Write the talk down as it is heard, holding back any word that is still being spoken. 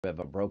We have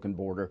a broken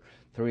border,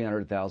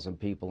 300,000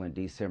 people in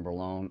December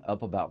alone,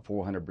 up about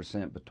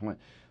 400%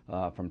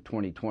 from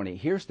 2020.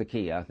 Here's the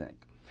key, I think.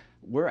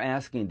 We're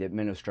asking the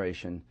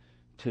administration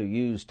to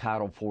use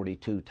Title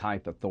 42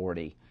 type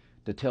authority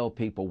to tell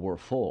people we're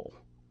full.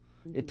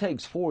 It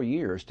takes 4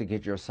 years to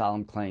get your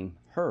asylum claim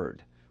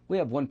heard. We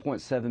have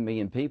 1.7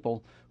 million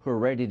people who are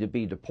ready to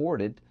be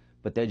deported,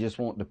 but they just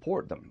won't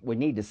deport them. We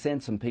need to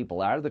send some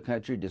people out of the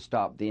country to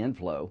stop the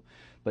inflow.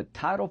 But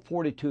Title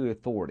 42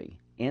 authority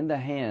in the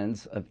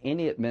hands of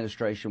any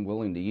administration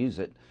willing to use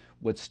it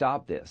would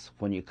stop this.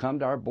 When you come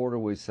to our border,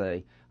 we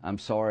say, I'm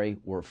sorry,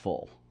 we're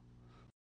full.